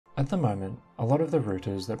At the moment, a lot of the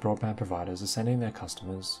routers that broadband providers are sending their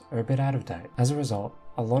customers are a bit out of date. As a result,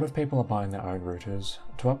 a lot of people are buying their own routers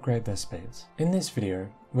to upgrade their speeds. In this video,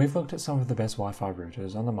 we've looked at some of the best Wi-Fi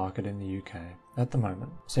routers on the market in the UK at the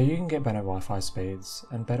moment, so you can get better Wi-Fi speeds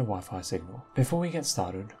and better Wi-Fi signal. Before we get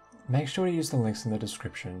started, make sure to use the links in the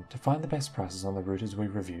description to find the best prices on the routers we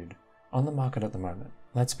reviewed on the market at the moment.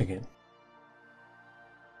 Let's begin.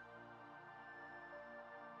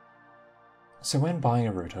 So when buying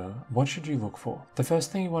a router, what should you look for? The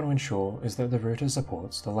first thing you want to ensure is that the router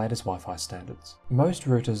supports the latest Wi-Fi standards. Most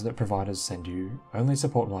routers that providers send you only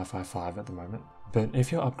support Wi-Fi 5 at the moment, but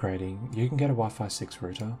if you're upgrading, you can get a Wi-Fi 6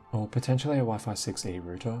 router, or potentially a Wi-Fi 6E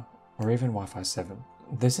router, or even Wi-Fi 7.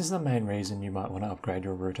 This is the main reason you might want to upgrade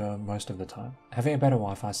your router most of the time. Having a better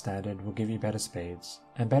Wi-Fi standard will give you better speeds,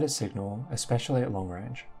 and better signal, especially at long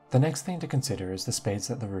range. The next thing to consider is the speeds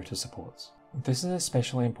that the router supports. This is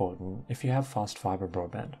especially important if you have fast fiber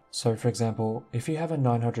broadband. So for example, if you have a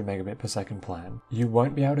 900 megabit per second plan, you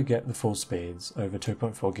won't be able to get the full speeds over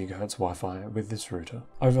 2.4 GHz Wi-Fi with this router.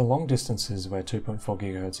 Over long distances where 2.4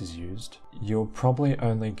 GHz is used, you'll probably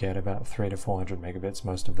only get about 300 to 400 megabits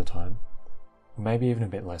most of the time, maybe even a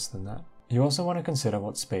bit less than that. You also want to consider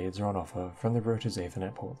what speeds are on offer from the router's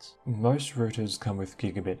Ethernet ports. Most routers come with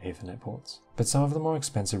gigabit Ethernet ports, but some of the more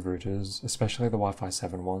expensive routers, especially the Wi-Fi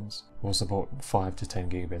 7 ones, will support 5 to 10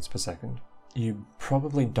 gigabits per second. You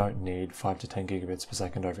probably don't need 5 to 10 gigabits per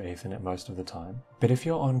second over Ethernet most of the time, but if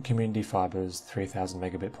you're on Community Fiber's 3000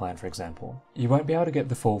 megabit plan for example, you won't be able to get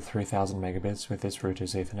the full 3000 megabits with this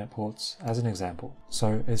router's Ethernet ports as an example,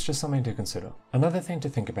 so it's just something to consider. Another thing to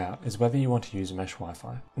think about is whether you want to use mesh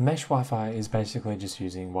Wi-Fi. Mesh Wi-Fi is basically just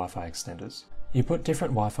using Wi-Fi extenders. You put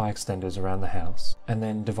different Wi-Fi extenders around the house, and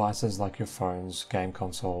then devices like your phones, game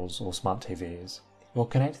consoles, or smart TVs will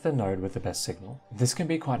connect to the node with the best signal. This can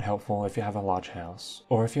be quite helpful if you have a large house,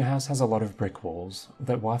 or if your house has a lot of brick walls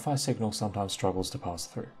that Wi-Fi signal sometimes struggles to pass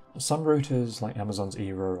through. Some routers, like Amazon's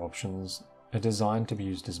eero options, are designed to be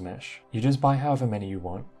used as mesh. You just buy however many you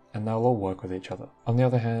want, and they'll all work with each other. On the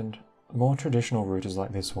other hand, more traditional routers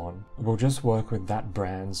like this one will just work with that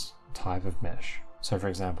brand's type of mesh. So for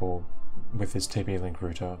example, with this TP-Link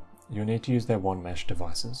router, you'll need to use their one mesh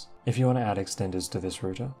devices if you want to add extenders to this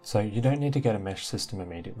router. So you don't need to get a mesh system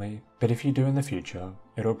immediately, but if you do in the future,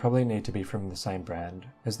 it'll probably need to be from the same brand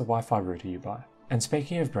as the Wi-Fi router you buy. And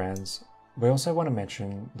speaking of brands, we also want to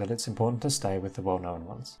mention that it's important to stay with the well-known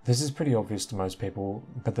ones. This is pretty obvious to most people,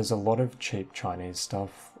 but there's a lot of cheap Chinese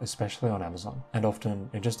stuff, especially on Amazon, and often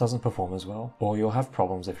it just doesn't perform as well, or you'll have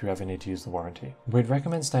problems if you ever need to use the warranty. We'd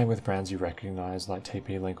recommend staying with brands you recognize like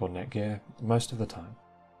TP-Link or Netgear most of the time.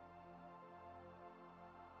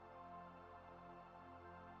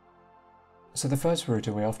 So the first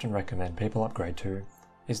router we often recommend people upgrade to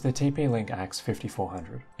is the TP-Link AX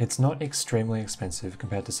 5400. It's not extremely expensive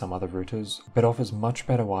compared to some other routers, but offers much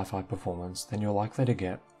better Wi-Fi performance than you're likely to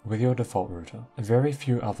get with your default router. Very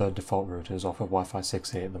few other default routers offer Wi-Fi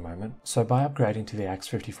 6E at the moment, so by upgrading to the AX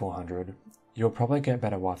 5400, you'll probably get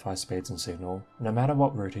better Wi-Fi speeds and signal no matter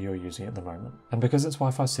what router you're using at the moment. And because it's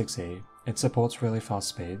Wi-Fi 6E, it supports really fast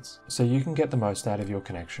speeds, so you can get the most out of your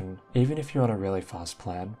connection even if you're on a really fast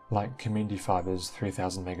plan, like Community Fiber's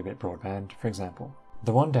 3000 megabit broadband, for example.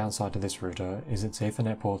 The one downside to this router is its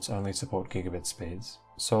Ethernet ports only support gigabit speeds,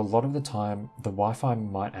 so a lot of the time the Wi-Fi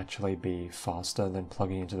might actually be faster than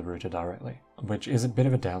plugging into the router directly, which is a bit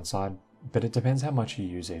of a downside, but it depends how much you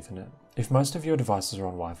use Ethernet. If most of your devices are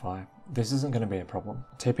on Wi-Fi, this isn't going to be a problem.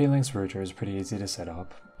 TP-Link's router is pretty easy to set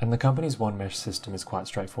up, and the company's one mesh system is quite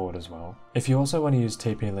straightforward as well. If you also want to use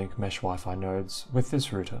TP-Link mesh Wi-Fi nodes with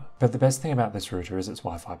this router, but the best thing about this router is its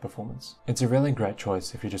Wi-Fi performance. It's a really great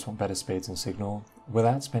choice if you just want better speeds and signal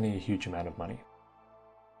without spending a huge amount of money.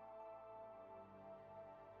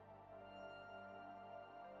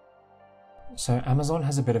 So Amazon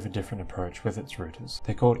has a bit of a different approach with its routers.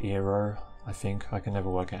 They're called eero, I think. I can never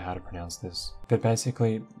work out how to pronounce this. But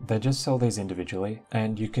basically, they just sell these individually,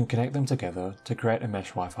 and you can connect them together to create a mesh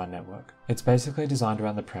Wi-Fi network. It's basically designed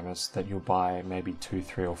around the premise that you'll buy maybe 2,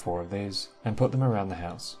 3 or 4 of these, and put them around the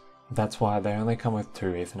house. That's why they only come with 2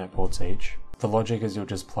 Ethernet ports each. The logic is you'll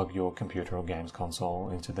just plug your computer or games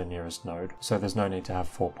console into the nearest node, so there's no need to have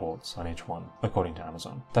 4 ports on each one, according to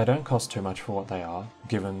Amazon. They don't cost too much for what they are,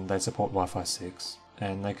 given they support Wi-Fi 6,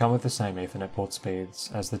 and they come with the same Ethernet port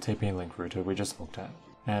speeds as the TP-Link router we just looked at.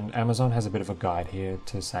 And Amazon has a bit of a guide here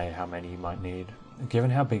to say how many you might need,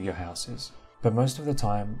 given how big your house is. But most of the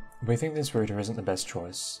time, we think this router isn't the best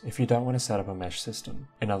choice if you don't want to set up a mesh system.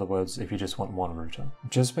 In other words, if you just want one router,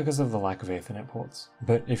 just because of the lack of Ethernet ports.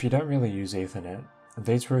 But if you don't really use Ethernet,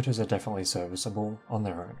 these routers are definitely serviceable on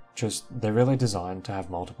their own, just they're really designed to have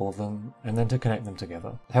multiple of them and then to connect them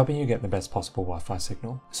together, helping you get the best possible Wi-Fi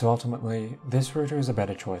signal. So ultimately, this router is a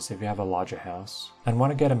better choice if you have a larger house and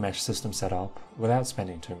want to get a mesh system set up without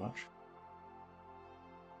spending too much.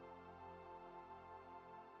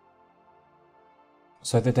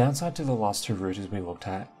 So the downside to the last two routers we looked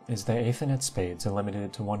at is their Ethernet speeds are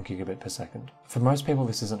limited to 1 gigabit per second. For most people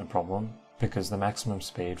this isn't a problem, because the maximum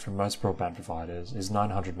speed from most broadband providers is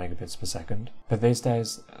 900 megabits per second. But these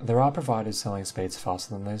days, there are providers selling speeds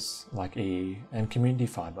faster than this, like EE and Community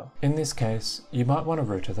Fiber. In this case, you might want a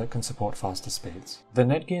router that can support faster speeds. The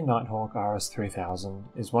Netgear Nighthawk RS3000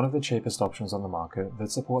 is one of the cheapest options on the market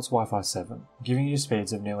that supports Wi-Fi 7, giving you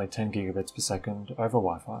speeds of nearly 10 gigabits per second over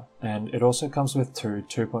Wi-Fi. And it also comes with two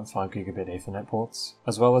 2.5 gigabit Ethernet ports,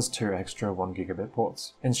 as well as two extra 1 gigabit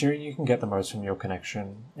ports, ensuring you can get the most from your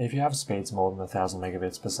connection if you have speeds more than 1000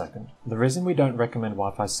 megabits per second. The reason we don't recommend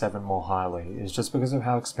Wi-Fi 7 more highly is just because of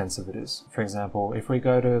how expensive it is. For example, if we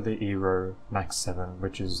go to the eero Max 7,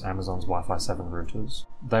 which is Amazon's Wi-Fi 7 routers,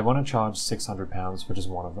 they want to charge £600 for just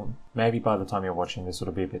one of them. Maybe by the time you're watching this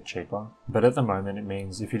it'll be a bit cheaper, but at the moment it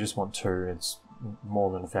means if you just want two, it's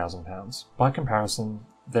more than £1,000. By comparison,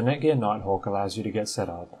 the Netgear Nighthawk allows you to get set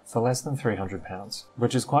up for less than £300,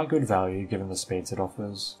 which is quite good value given the speeds it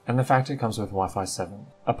offers, and the fact it comes with Wi-Fi 7.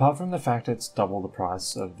 Apart from the fact it's double the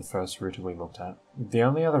price of the first router we looked at, the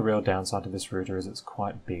only other real downside to this router is it's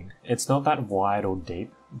quite big. It's not that wide or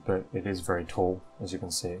deep, but it is very tall, as you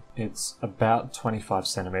can see. It's about 25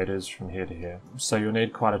 centimeters from here to here, so you'll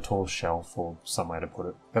need quite a tall shelf or somewhere to put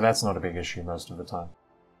it, but that's not a big issue most of the time.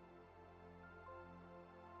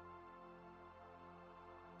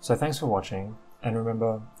 So thanks for watching, and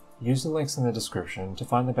remember, use the links in the description to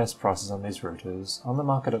find the best prices on these routers on the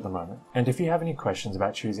market at the moment. And if you have any questions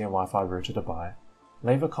about choosing a Wi-Fi router to buy,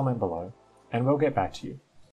 leave a comment below, and we'll get back to you.